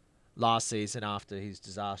last season after his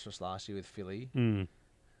disastrous last year with Philly. Mm.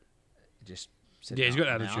 Just said, he's got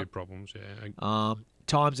I'm attitude out. problems. Yeah.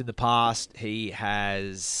 Times in the past, he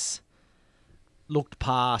has looked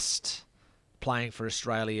past playing for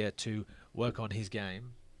Australia to work on his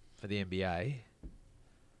game for the NBA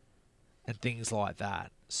and things like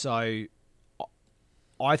that. So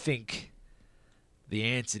I think the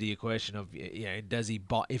answer to your question of does he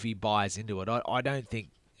buy, if he buys into it, I don't think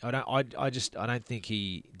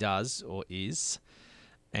he does or is,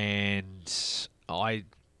 and I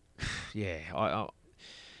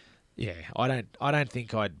don't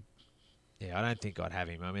think I'd have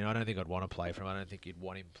him. I mean, I don't think I'd want to play for him. I don't think you'd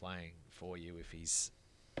want him playing for you if he's,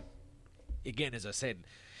 again, as I said,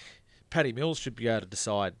 Paddy Mills should be able to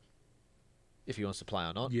decide if he wants to play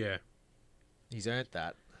or not. Yeah. He's earned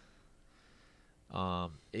that.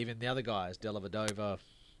 Even the other guys, Dellavedova,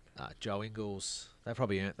 Joe Ingles, they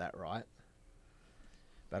probably earned that right.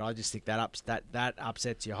 But I just think that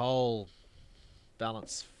upsets your whole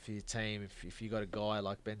balance for your team if you got a guy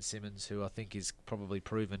like Ben Simmons, who I think is probably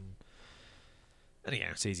proven. And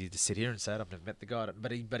it's easy to sit here and say it. I've never met the guy,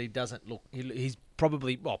 but he doesn't look. He's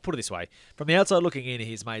probably, well, put it this way: from the outside looking in,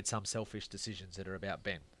 he's made some selfish decisions that are about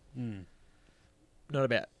Ben, not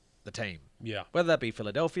about the team. Yeah. Whether that be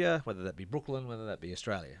Philadelphia, whether that be Brooklyn, whether that be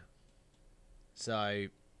Australia. So,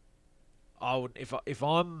 I would, if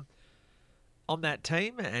I'm on that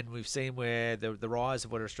team, and we've seen where the rise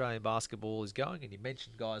of what Australian basketball is going, and you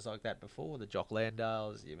mentioned guys like that before, the Jock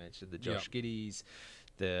Landales, you mentioned the Josh Giddeys,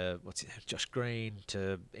 Josh Green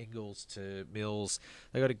to Ingles to Mills,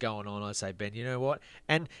 they got it going on. I say, Ben, you know what?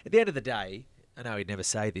 And at the end of the day, I know he'd never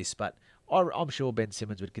say this, but I'm sure Ben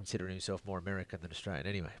Simmons would consider himself more American than Australian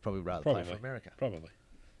anyway. Probably rather play for America. Probably.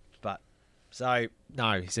 But so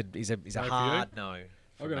no, he's a hard no.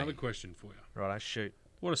 I've got another question for you. Right, shoot.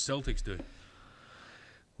 What do Celtics do?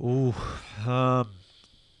 Ooh, yeah,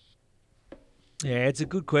 it's a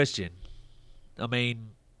good question. I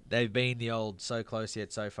mean, they've been the old so close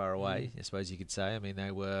yet so far away, I suppose you could say. I mean,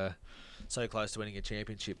 they were so close to winning a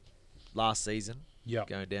championship last season,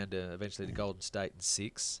 going down to eventually to Golden State in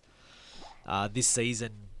 6. This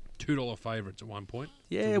season, $2 favourites at one point.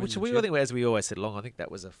 Yeah, which I think, as we always said along, I think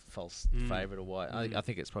that was a false favourite or why. I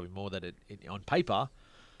think it's probably more that it on paper,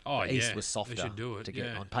 the East was softer. They should do it. To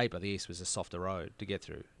get on paper, the East was a softer road to get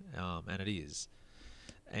through, and it is.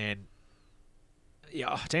 And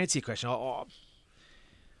yeah, to answer your question,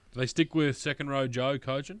 do they stick with second row Joe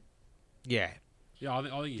coaching? Yeah. Yeah, I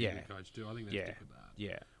think he's a good coach too. I think they stick with that.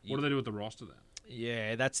 Yeah. What do they do with the roster then?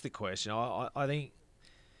 Yeah, that's the question. I think,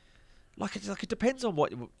 it depends on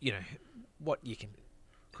what what you can.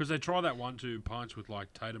 Because they try that 1-2 punch with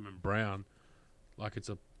like Tatum and Brown, like it's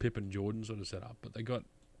a Pip and Jordan sort of setup. But they got.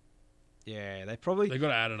 Yeah, they got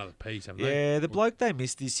to add another piece, haven't they? Yeah, the bloke they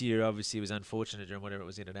missed this year obviously was unfortunate during whatever it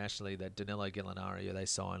was internationally. That Danilo Gallinari they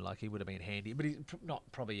signed, like he would have been handy, but he's not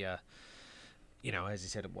probably as you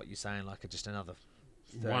said, what you're saying, like just another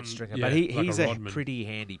third stringer. Yeah, but he's a a pretty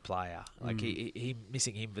handy player. Like he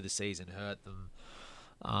missing him for the season hurt them.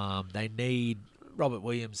 They need Robert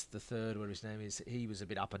Williams the third, whatever his name is. He was a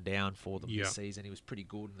bit up and down for them this season. He was pretty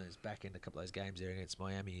good in his back end a couple of those games there against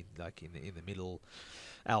Miami, like in the middle.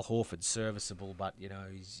 Al Horford's serviceable, but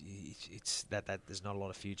it's that there's not a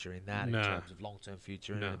lot of future in that in terms of long term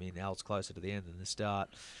future. I mean, Al's closer to the end than the start,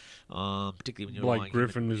 particularly when you're Blake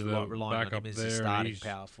Griffin is the relying on him as there, a starting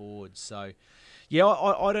power forward. So, yeah,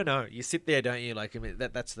 I don't know. You sit there, don't you? Like, I mean,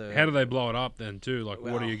 that's the. How do they blow it up then too? Like,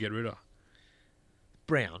 what do you get rid of?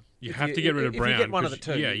 Brown. You have to get rid of Brown. If you get one of the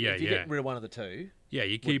two, Yeah. If you get rid of one of the two, yeah,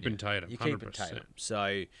 you're keeping Tatum. You're 100%. keeping Tatum.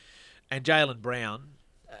 So, and Jaylen Brown,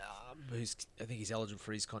 who's I think he's eligible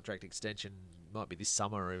for his contract extension, might be this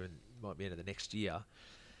summer or even might be into the next year.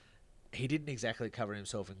 He didn't exactly cover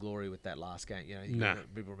himself in glory with that last game.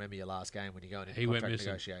 People remember your last game when you go into contract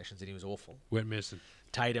negotiations and he was awful. Went missing.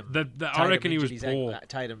 Tatum. I reckon he was poor.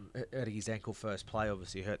 Tatum hurting his ankle first play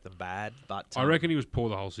obviously hurt them bad, but I reckon he was poor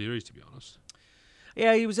the whole series, to be honest.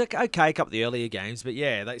 Yeah, he was okay a couple of the earlier games, but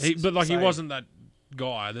yeah, he wasn't that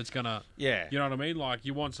guy that's gonna. Yeah, you know what I mean. Like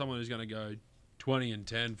you want someone who's gonna go 20 and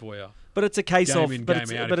 10 for you. But it's a case game of in, but game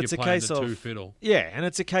it's, out but if it's a you're playing case the of two fiddle. Yeah, and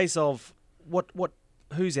it's a case of what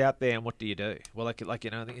who's out there and what do you do? Well, I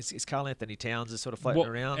think is Karl Anthony Towns is sort of floating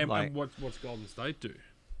around. And what's Golden State do?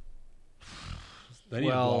 They need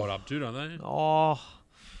to blow it up too, don't they? Oh,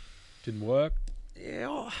 didn't work.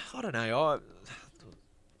 Yeah, I don't know.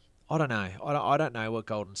 I don't know. I don't know what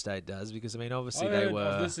Golden State does because, I mean, obviously they were...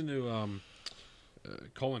 I was listening to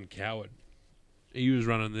Colin Coward. He was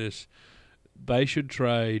running this. They should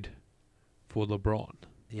trade for LeBron.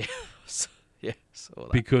 Yeah. Yeah, saw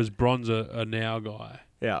that. Because Bron's a now guy.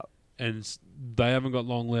 Yeah. And they haven't got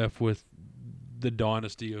long left with the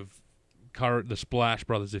dynasty of the Splash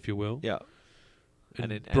Brothers, if you will. Yeah.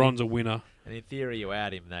 And Bron's a winner. And in theory, you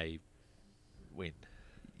add him, they win.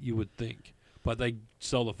 You would think. But they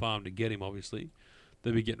sell the farm to get him, obviously.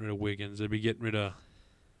 They'd be getting rid of Wiggins. They'd be getting rid of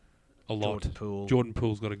a lot. Jordan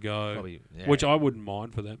Poole's got to go. Probably, yeah. Which I wouldn't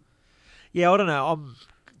mind for them. Yeah, I don't know. I'm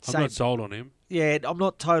not sold on him. Yeah, I'm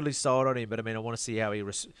not totally sold on him, but I mean, I want to see how he...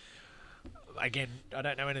 Again, I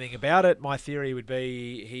don't know anything about it. My theory would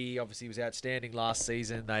be he obviously was outstanding last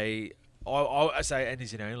season. I say, and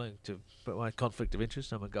as you know, like to put my conflict of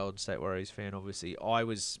interest, I'm a Golden State Warriors fan, obviously. I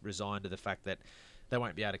was resigned to the fact that they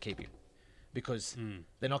won't be able to keep him. Because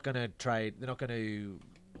they're not going to trade. They're not going to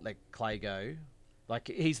let Clay go. Like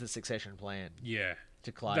he's the succession plan. Yeah,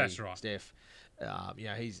 to Clay. That's right. Steph.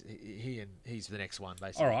 He's the next one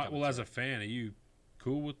basically. All right. Well, as a fan, are you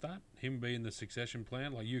cool with that? Him being the succession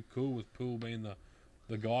plan? Like you cool with Poole being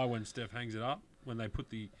the guy when Steph hangs it up? When they put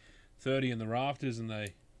the 30 in the rafters and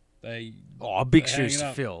they big shoes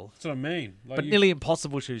to fill. That's what I mean. Like but nearly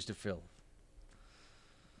impossible shoes to fill.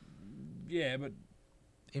 Yeah, but.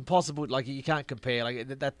 Impossible, like you can't compare. Like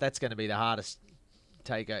that's going to be the hardest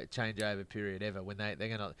changeover period ever. When they're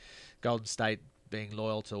going to Golden State being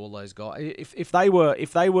loyal to all those guys. If they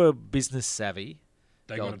were business savvy,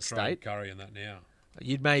 they got to trade Curry in that now.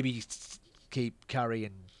 You'd maybe keep Curry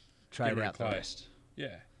and trade out the Clay. rest.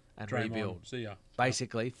 Yeah, and Draymond, rebuild. See ya.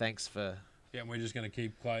 Basically, thanks for. Yeah, and we're just going to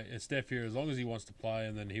keep Clay. It's Steph here as long as he wants to play,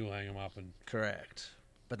 and then he'll hang him up and. Correct,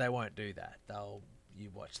 but they won't do that. They'll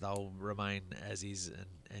remain as is, and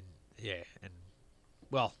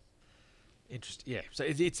interest. Yeah, so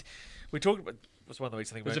it's we talked about. What's one of the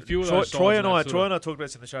weeks I think. There's about, a few of those. Troy and I talked about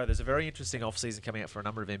this in the show. There's a very interesting off season coming out for a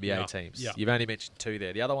number of NBA teams. Yeah. You've only mentioned two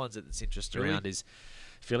there. The other ones that's interest around is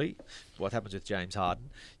Philly. What happens with James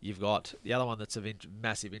Harden? You've got the other one that's of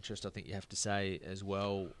massive interest, I think you have to say as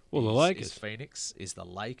well. Well, the Lakers. Is Phoenix, is the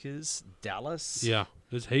Lakers, Dallas. Yeah,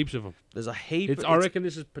 there's heaps of them. There's a heap. I reckon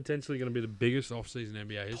this is potentially going to be the biggest off-season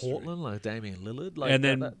NBA history. Portland, like Damian Lillard. Like and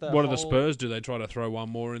then what do the Spurs do? They try to throw one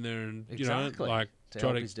more in there and, exactly. like to try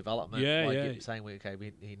help to his development. Yeah. Saying,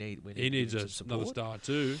 he needs some support. another star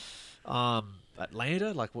too.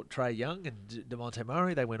 Atlanta, like what Trae Young and DeMonte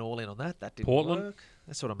Murray, they went all in on that. That didn't Portland. work.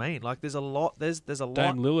 That's what I mean. Like there's a lot. There's a lot.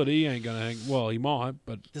 Dame Lillard, he ain't going to hang. Well, he might,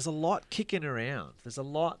 but there's a lot kicking around. There's a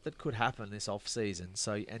lot that could happen this off season.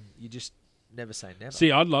 So and you just never say never.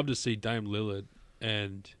 See, I'd love to see Dame Lillard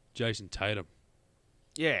and Jason Tatum.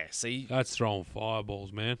 Yeah, see, that's throwing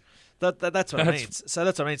fireballs, man. That's what I mean. So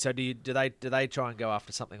that's what I mean. So do they try and go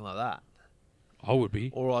after something like that? I would be.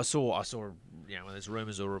 Or I saw when there's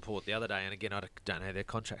rumours or a report the other day, and again I don't know their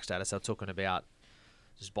contract status. They're talking about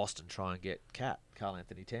just Boston try and get Karl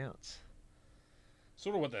Anthony Towns.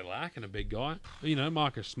 Sort of what they lack in a big guy.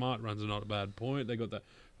 Marcus Smart runs a not a bad point. They got that.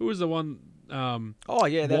 Who was the one? White.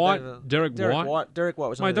 Derek White. Derek White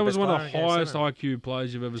was. Mate, that was one of the highest IQ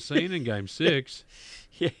players you've ever seen in Game 6.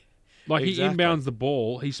 Yeah. Like he inbounds the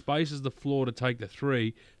ball, he spaces the floor to take the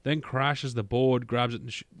three, then crashes the board, grabs it,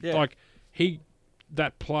 and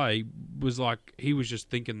that play was like he was just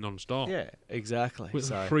thinking non-stop. Yeah, exactly. With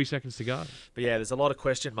 3 seconds to go. But yeah, there's a lot of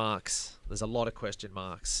question marks.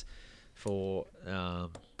 For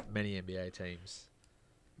many NBA teams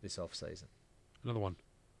this off season. Another one.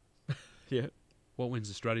 Yeah. What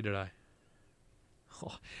wins Australia today?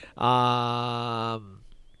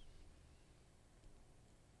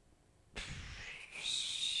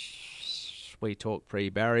 We talk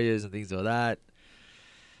pre-barriers and things like that.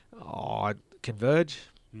 Converge.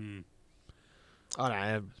 I don't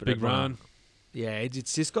know. Big run. Yeah,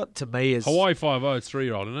 it's just got to me as... Hawaii 5-0, it's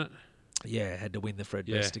 3-year-old, isn't it? Yeah, had to win the Fred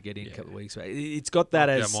Best to get in a couple of weeks back. It's got that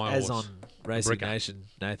as on Racing Nation,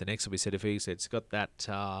 Nathan X will be said if he said it's got that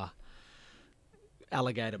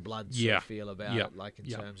alligator blood sort of feel about it, like in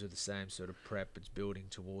terms of the same sort of prep. It's building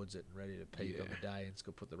towards it and ready to peak on the day, and it's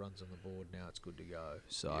got to put the runs on the board. Now it's good to go.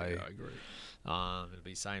 So I agree. It'll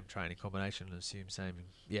be same training combination and assume same.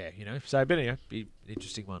 Yeah, So, but anyway, be an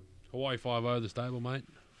interesting one. Hawaii 5-0, the stable, mate.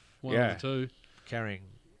 One of the two. Carrying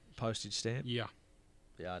postage stamp. Yeah.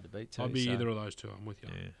 Be hard to beat too. I'd be either of those two. I'm with you.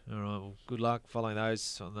 Yeah. All right. Well, good luck following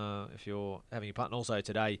those if you're having a punt. And also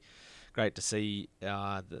today, great to see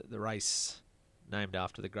the race named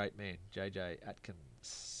after the great man J.J.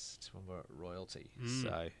 Atkins, Toowoomba royalty.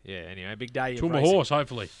 So yeah. Anyway, big day. Toowoomba horse,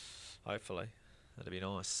 hopefully. Hopefully, that'd be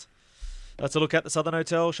nice. That's a look at the Southern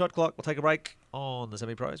Hotel Shot Clock. We'll take a break on the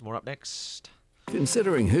Semi-Pros. More up next.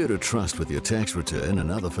 Considering who to trust with your tax return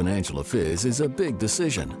and other financial affairs is a big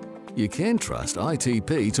decision. You can trust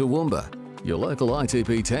ITP Toowoomba. Your local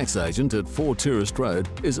ITP tax agent at 4 Tourist Road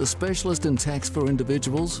is a specialist in tax for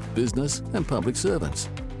individuals, business and public servants.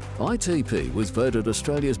 ITP was voted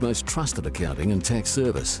Australia's most trusted accounting and tax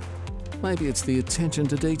service. Maybe it's the attention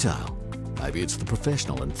to detail. Maybe it's the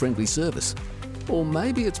professional and friendly service. Or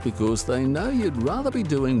maybe it's because they know you'd rather be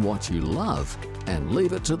doing what you love and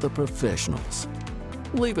leave it to the professionals.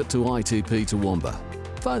 Leave it to ITP Toowoomba.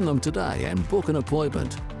 Phone them today and book an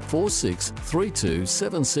appointment. 4632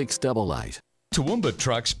 7688. Toowoomba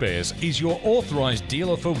Truck Spares is your authorised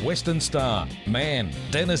dealer for Western Star, MAN,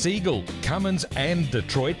 Dennis Eagle, Cummins and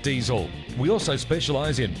Detroit Diesel. We also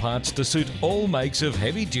specialise in parts to suit all makes of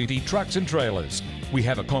heavy-duty trucks and trailers. We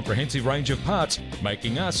have a comprehensive range of parts,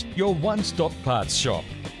 making us your one-stop parts shop.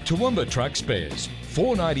 Toowoomba Truck Spares,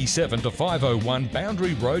 497 to 501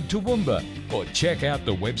 Boundary Road, Toowoomba, or check out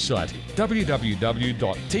the website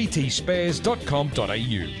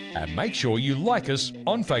www.ttspares.com.au and make sure you like us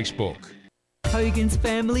on Facebook. Hogan's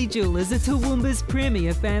Family Jewellers are Toowoomba's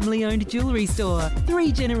premier family-owned jewellery store.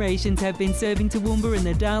 3 generations have been serving Toowoomba and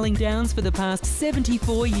the Darling Downs for the past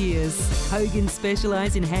 74 years. Hogan's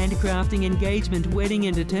specialise in handcrafting engagement, wedding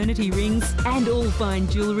and eternity rings and all fine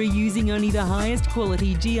jewellery using only the highest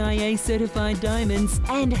quality GIA-certified diamonds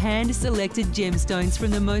and hand-selected gemstones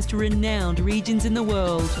from the most renowned regions in the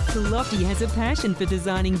world. Lockie has a passion for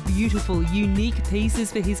designing beautiful, unique pieces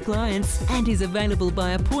for his clients and is available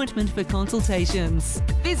by appointment for consultation.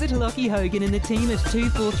 Visit Lockie Hogan and the team at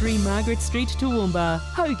 243 Margaret Street, Toowoomba.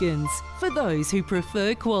 Hogan's, for those who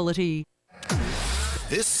prefer quality.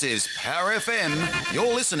 This is Power FM.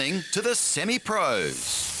 You're listening to the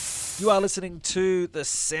Semi-Pros. You are listening to the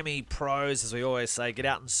Semi-Pros. As we always say, get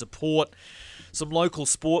out and support some local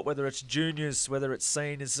sport, whether it's juniors, whether it's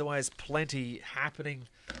seniors. There's always plenty happening.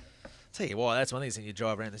 I'll tell you what, that's one of the things when you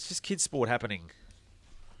drive around. There's just kids' sport happening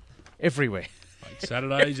everywhere. Like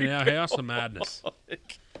Saturdays in our house are madness.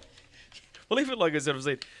 Well, even like I said, I've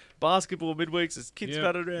seen basketball midweeks, there's kids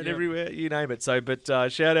running around Yep. everywhere, you name it. So, but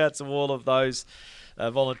shout out to all of those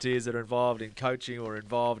volunteers that are involved in coaching or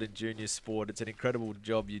involved in junior sport. It's an incredible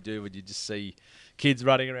job you do when you just see kids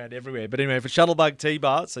running around everywhere. But anyway, for Shuttlebug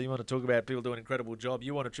T-Bar, so you want to talk about people doing an incredible job.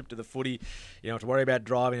 You want a trip to the footy. You don't have to worry about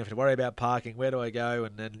driving. You don't have to worry about parking. Where do I go?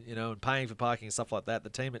 And then, and paying for parking and stuff like that. The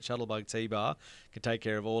team at Shuttlebug T-Bar can take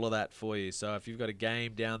care of all of that for you. So if you've got a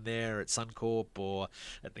game down there at Suncorp or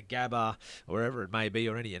at the Gabba, or wherever it may be,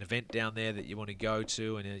 or an event down there that you want to go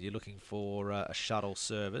to and you're looking for a shuttle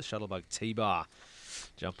service, Shuttlebug T-Bar.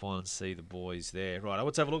 Jump on and see the boys there. Right,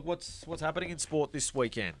 let's have a look. What's happening in sport this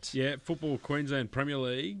weekend? Yeah, football Queensland Premier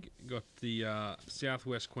League. Got the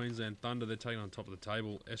Southwest Queensland Thunder. They're taking on top of the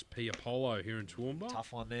table SP Apollo here in Toowoomba.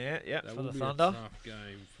 Tough one there, yeah, that for will the be Thunder. A tough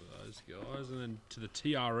game for those guys. And then to the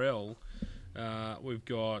TRL, we've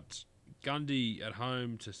got Gundy at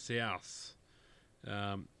home to South.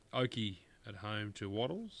 Oakey at home to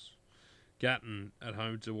Wattles. Gatton at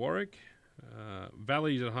home to Warwick.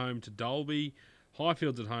 Valley's at home to Dalby.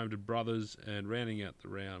 Highfield's at home to Brothers, and rounding out the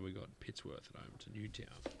round, we got Pittsworth at home to Newtown.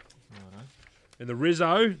 Righto. And the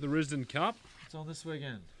Risdon Cup. What's on this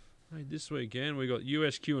weekend? Hey, this weekend we got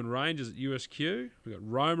USQ and Rangers at USQ. We got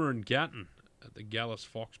Roma and Gatton at the Gallus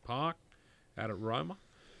Fox Park out at Roma.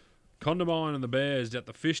 Condamine and the Bears at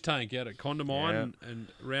the Fish Tank out at Condamine, and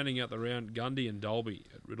rounding out the round, Gundy and Dalby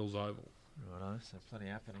at Riddles Oval. Righto, so plenty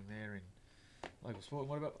happening there in local sport.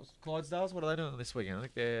 What about Clydesdales? What are they doing this weekend? I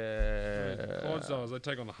think they're... Clydesdales, they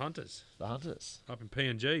take on the Hunters. The Hunters. Up in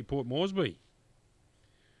PNG, Port Moresby.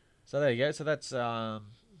 So there you go. So that's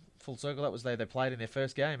full circle. That was they played in their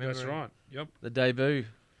first game. That's right. Yep. The debut.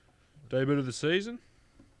 Debut of the season.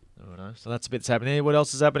 Righto. So that's a bit that's happening there. What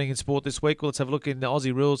else is happening in sport this week? Well, let's have a look in the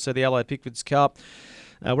Aussie rules. So the Allied Pickfords Cup.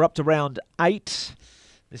 We're up to round 8.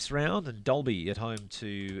 This round, and Dalby at home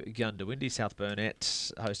to Gundawindi, South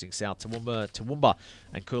Burnett hosting South Toowoomba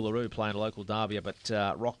and Coolaroo playing a local derby up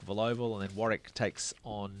at Rockville Oval, and then Warwick takes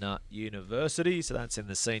on University. So that's in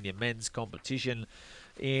the senior men's competition.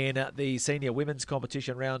 In the senior women's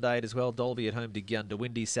competition, round 8 as well, Dalby at home to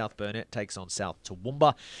Gundawindi, South Burnett takes on South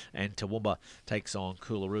Toowoomba, and Toowoomba takes on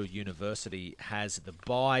Coolaroo. University has the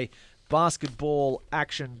bye. Basketball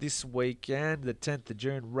action this weekend, the 10th of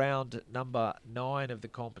June, round number 9 of the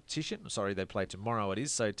competition. Sorry, they play tomorrow, it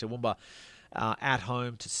is. So Toowoomba at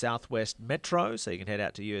home to Southwest Metro. So you can head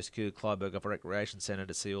out to USQ Clyburg Recreation Centre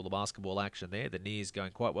to see all the basketball action there. The Nears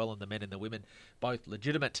going quite well, and the men and the women both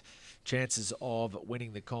legitimate chances of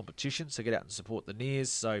winning the competition. So get out and support the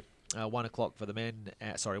Nears. So 1 o'clock for the men.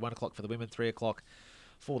 1 o'clock for the women, 3 o'clock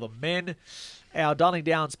for the men. Our Darling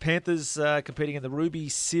Downs Panthers competing in the Ruby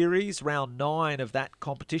Series, round 9 of that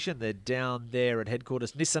competition. They're down there at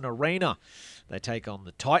headquarters Nissan Arena. They take on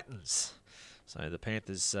the Titans. So the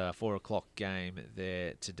Panthers 4 o'clock game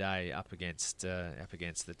there today up against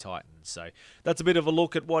the Titans. So that's a bit of a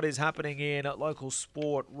look at what is happening in local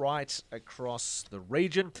sport right across the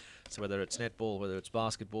region. So whether it's netball, whether it's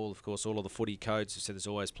basketball, of course, all of the footy codes. So there's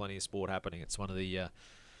always plenty of sport happening. It's one of the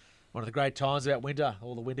great times about winter,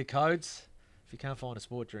 all the winter codes. If you can't find a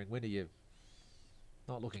sport during winter, you're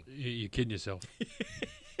not looking. You're kidding yourself.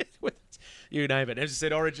 You name it. As I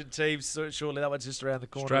said, Origin teams, so surely that one's just around the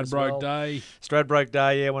corner as Stradbroke well. Day. Stradbroke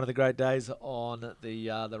Day, yeah, one of the great days on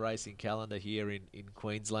the racing calendar here in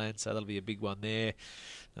Queensland. So that'll be a big one there.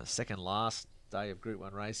 Second last day of Group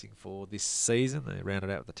 1 racing for this season. They rounded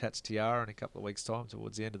out with the Tats Tiara in a couple of weeks' time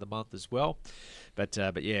towards the end of the month as well. But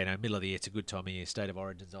yeah, middle of the year, it's a good time of year. State of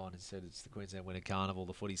Origin's on. Instead, it's the Queensland Winter Carnival.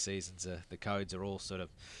 The footy seasons, the codes are all sort of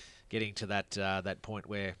getting to that point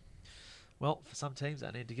where, well, for some teams, they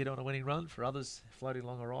need to get on a winning run. For others, floating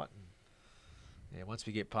along all right. And yeah, once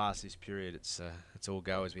we get past this period, it's all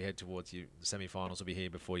go as we head towards the semi-finals. Will be here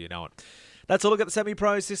before you know it. That's a look at the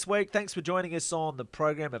semi-pros this week. Thanks for joining us on the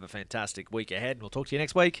program. Have a fantastic week ahead, and we'll talk to you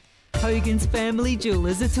next week. Hogan's Family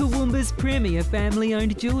Jewellers are Toowoomba's premier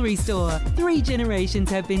family-owned jewellery store. 3 generations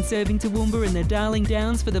have been serving Toowoomba and the Darling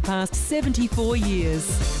Downs for the past 74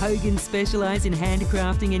 years. Hogan's specialise in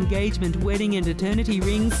handcrafting engagement, wedding and eternity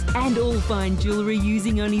rings, and all fine jewellery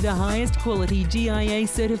using only the highest quality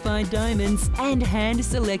GIA-certified diamonds and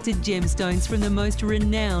hand-selected gemstones from the most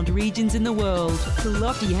renowned regions in the world.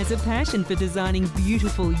 Lockie has a passion for designing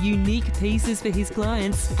beautiful, unique pieces for his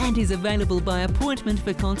clients and is available by appointment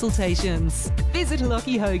for consultations. Visit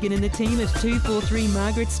Lockie Hogan and the team at 243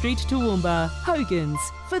 Margaret Street, Toowoomba. Hogan's,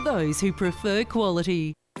 for those who prefer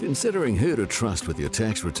quality. Considering who to trust with your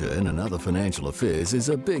tax return and other financial affairs is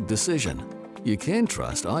a big decision. You can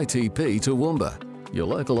trust ITP Toowoomba. Your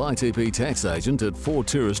local ITP tax agent at 4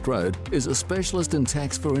 Tourist Road is a specialist in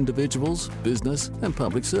tax for individuals, business and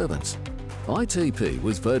public servants. ITP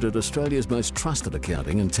was voted Australia's most trusted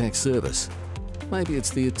accounting and tax service. Maybe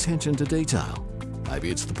it's the attention to detail. Maybe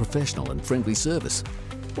it's the professional and friendly service.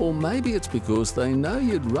 Or maybe it's because they know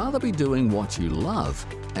you'd rather be doing what you love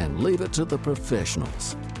and leave it to the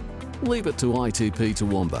professionals. Leave it to ITP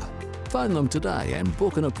Toowoomba. Phone them today and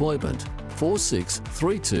book an appointment.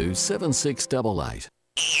 4632 7688.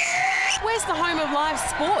 Where's the home of live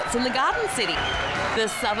sports in the Garden City? The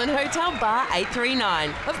Southern Hotel Bar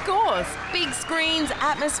 839. Of course, big screens,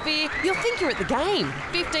 atmosphere, you'll think you're at the game.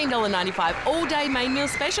 $15.95 all-day main meal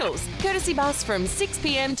specials. Courtesy bus from 6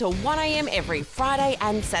 p.m. to 1 a.m. every Friday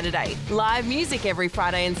and Saturday. Live music every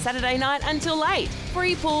Friday and Saturday night until late.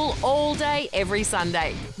 Free pool all day every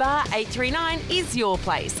Sunday. Bar 839 is your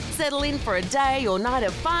place. Settle in for a day or night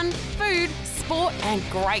of fun, food, sport and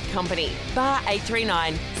great company. Bar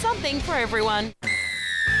 839. Something for everyone.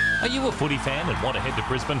 Are you a footy fan and want to head to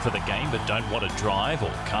Brisbane for the game but don't want to drive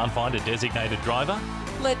or can't find a designated driver?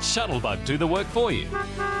 Let Shuttlebug do the work for you.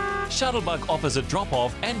 Shuttlebug offers a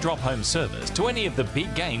drop-off and drop-home service to any of the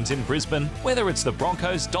big games in Brisbane, whether it's the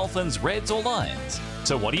Broncos, Dolphins, Reds or Lions.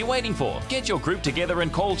 So what are you waiting for? Get your group together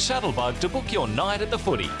and call Shuttlebug to book your night at the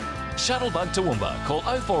footy. Shuttlebug Toowoomba. Call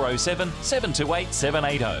 0407 728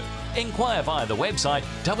 780. Inquire via the website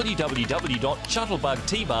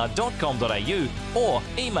www.shuttlebugtbar.com.au or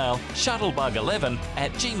email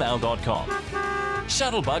shuttlebug11@gmail.com.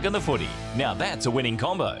 Shuttlebug and the footy. Now that's a winning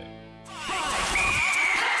combo.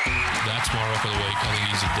 That's my rock of the week. I think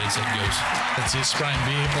he's a dead set ghost. That's it, spraying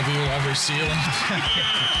beer probably all over his ceiling.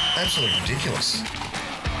 Absolutely ridiculous.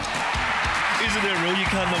 Isn't there a rule you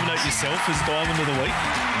can't nominate yourself as Diamond of the Week?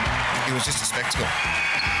 It was just a spectacle.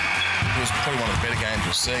 It was probably one of the better games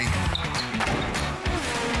you'll see.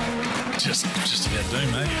 Just about do,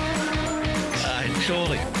 mate.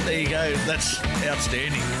 Surely. There you go. That's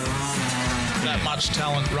outstanding. That much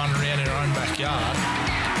talent running around in our own backyard.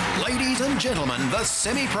 Ladies and gentlemen, the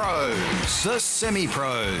semi-pros. The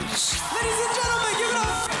semi-pros. Ladies and gentlemen, give it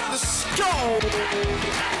up. Let's go.